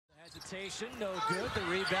Rotation, no good. The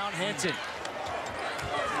rebound, Henton.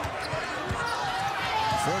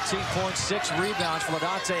 14.6 rebounds for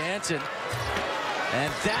LaDontae Henton.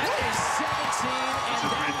 And that is 17,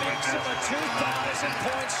 and that makes him a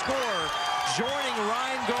 2,000-point scorer, joining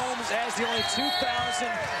Ryan Gomes as the only 2,000,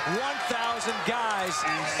 1,000 guys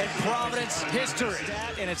in Providence history.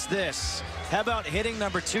 And it's this. How about hitting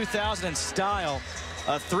number 2,000 in style?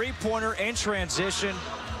 A three-pointer in transition,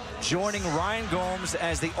 joining Ryan Gomes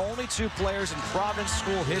as the only two players in Providence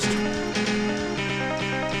school history.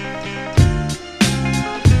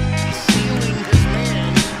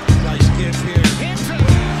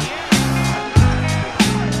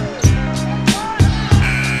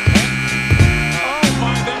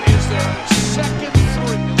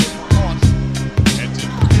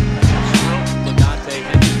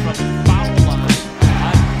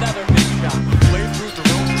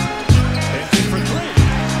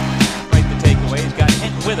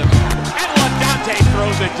 With him, and LaDontae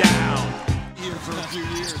throws it down. Here for a few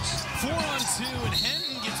years. 4-on-2, and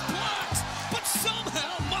Henton gets blocked, but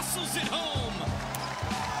somehow muscles it home.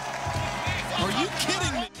 Are you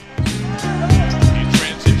kidding me? In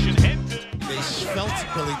transition, Henton. They felt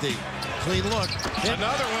Billy D. Clean look.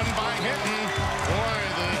 Another one by Henton. Boy,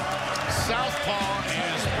 the southpaw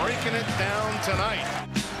is breaking it down tonight.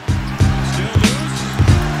 Still loose.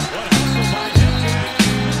 What hustle by Henton.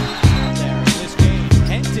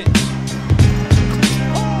 Henton.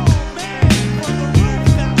 Oh, man, from the roof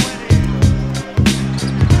that went in.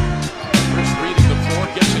 Chris reading the floor,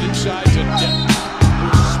 gets it inside to Denton, who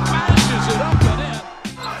smashes it up and in.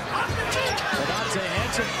 LaDontae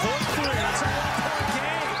Henton, 4-3. It's a one-point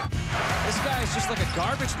game. This guy is just like a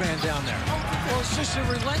garbage man down there. Well, it's just a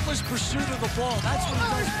relentless pursuit of the ball. That's what he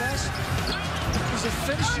does best. He's a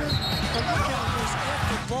finisher, but look at him, goes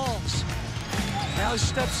after balls. Now he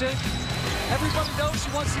steps in. Everybody knows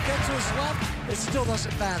he wants to get to his left. It still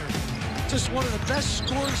doesn't matter. Just one of the best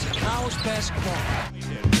scorers in college basketball.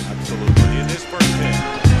 Absolutely. In his first hit.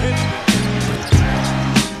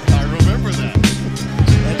 I remember that.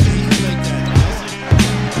 He can make that.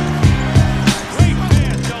 Great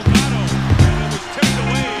man, Delgado. And it was tipped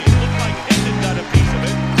away. It looked like Henton got a piece of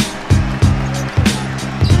it.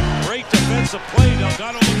 Great defensive play.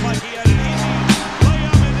 Delgado looked like he had an easy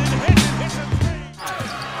layup, and then Henton hits a three.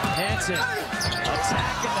 Henton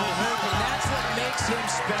attacking the hoop, and that's what makes him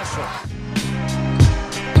special.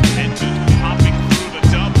 Henton hopping through the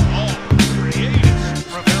double. Oh, creative.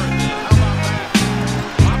 Rivera did. How about that?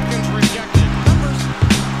 Hopkins rejected. Numbers.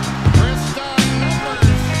 Chris Dunn, numbers.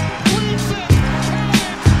 Leaves it.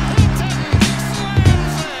 Henton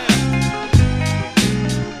slams it.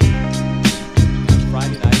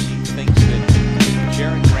 Friday night, he thinks that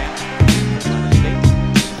Jaron Grant on his state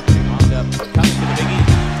wound up coming to the Big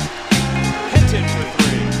East. Henton for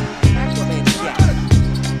three. Acclimated, yes.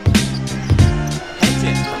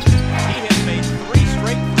 Henton, he has made 3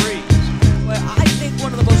 straight threes. Well, I think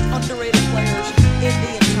one of the most underrated players in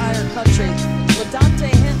the entire country. LaDontae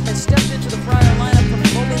Henton has stepped into the Friar lineup from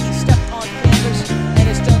the moment he stepped on campus and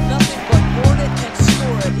has done nothing but board it and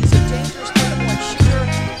score it. He's a dangerous, threat-point shooter.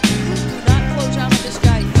 You do not close out on this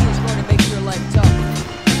guy. He is going to make your life tough.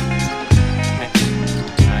 Henton,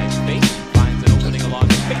 nice fake, finds an opening along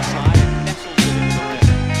the baseline and nestles it into the rim.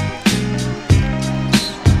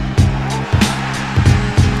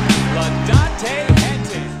 LaDontae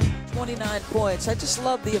Henton. 29 points. I just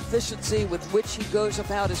love the efficiency with which he goes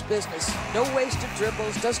about his business. No wasted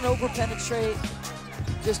dribbles, doesn't over-penetrate.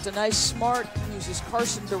 Just a nice smart, uses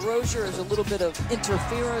Carson DeRozier as a little bit of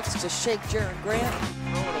interference to shake Jaron Grant.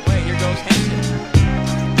 Throw it away, here goes Henton.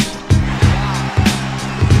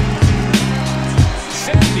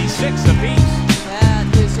 76 apiece.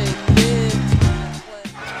 That is a big-time play.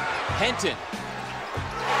 Henton.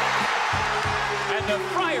 And the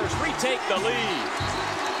Friars retake the lead.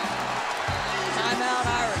 Timeout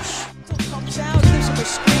Irish. Comes out, gives him a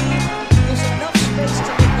screen. There's enough space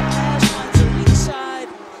to make the pass. Finds the weak side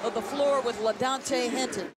of the floor with LaDontae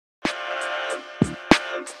Henton.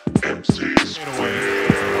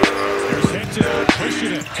 Here's Henton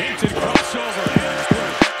pushing it. Henton crossover.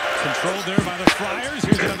 Controlled there by the Friars.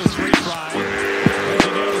 Here's another straight try.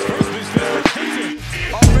 His first business. Henton.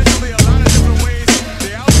 Offensively, a lot of different ways.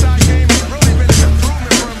 The outside game has really been an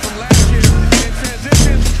improvement for him from last year. In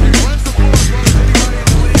transition, he runs the floor as well as anybody in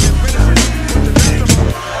the league and finishes with the best of them.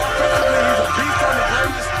 Offensively, he's a beast on the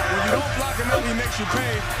glass. When you don't block him out, he makes you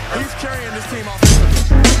pay. He's carrying this team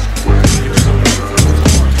offensively.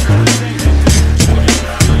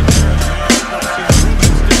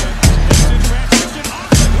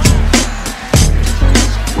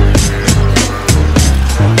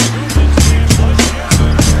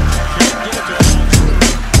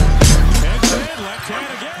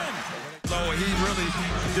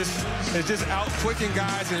 just out clicking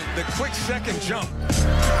guys and the quick second jump.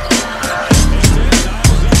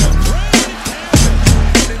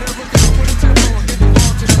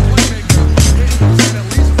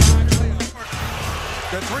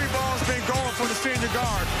 The three ball's been going for the senior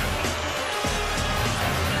guard.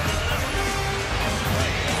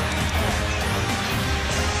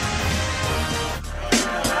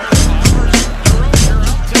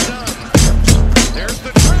 There's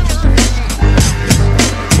the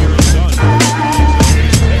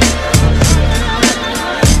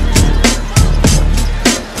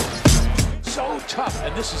So tough,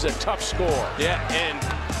 and this is a tough score. Yeah, and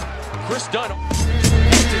Chris Dunn.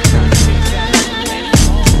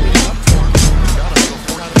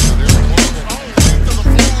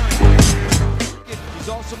 He's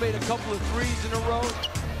also made a couple of threes in a row.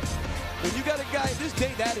 When you got a guy this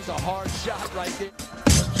day, that is a hard shot right there.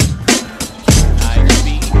 Nice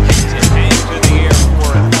feet, his hands to the air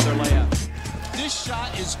for another layup. This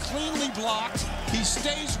shot is cleanly blocked. He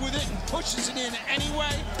stays with it and pushes it in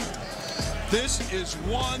anyway. This is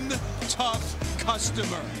one tough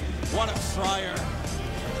customer. What a Friar.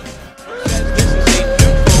 This is a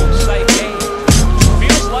neutral site game.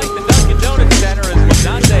 Feels like the Dunkin' Donuts Center as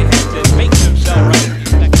LaDontae Henton makes himself right.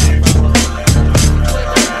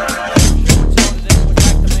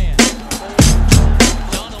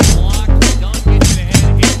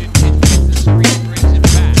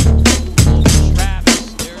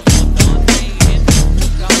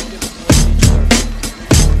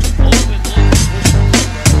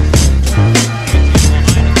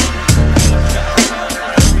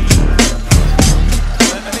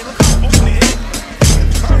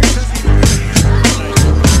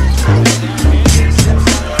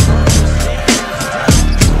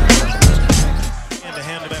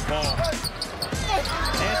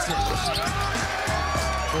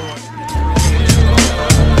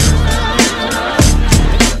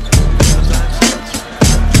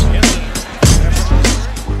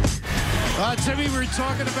 Jimmy, we were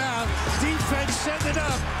talking about defense setting it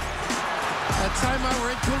up. That timeout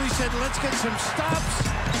where Ed Cooley said, let's get some stops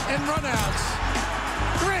and runouts.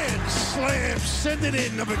 Grand slam, send it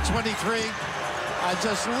in, number 23. I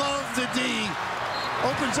just love the D.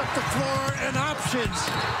 Opens up the floor and options.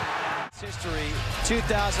 History, 2,000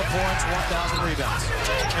 points, 1,000 rebounds.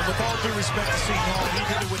 And with all due respect to Seton Hall, he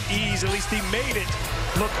did it with ease. At least he made it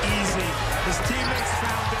look easy. His teammates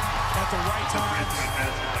found him at the right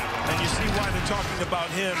times. And you see why they're talking about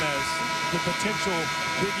him as the potential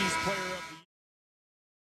Big East player.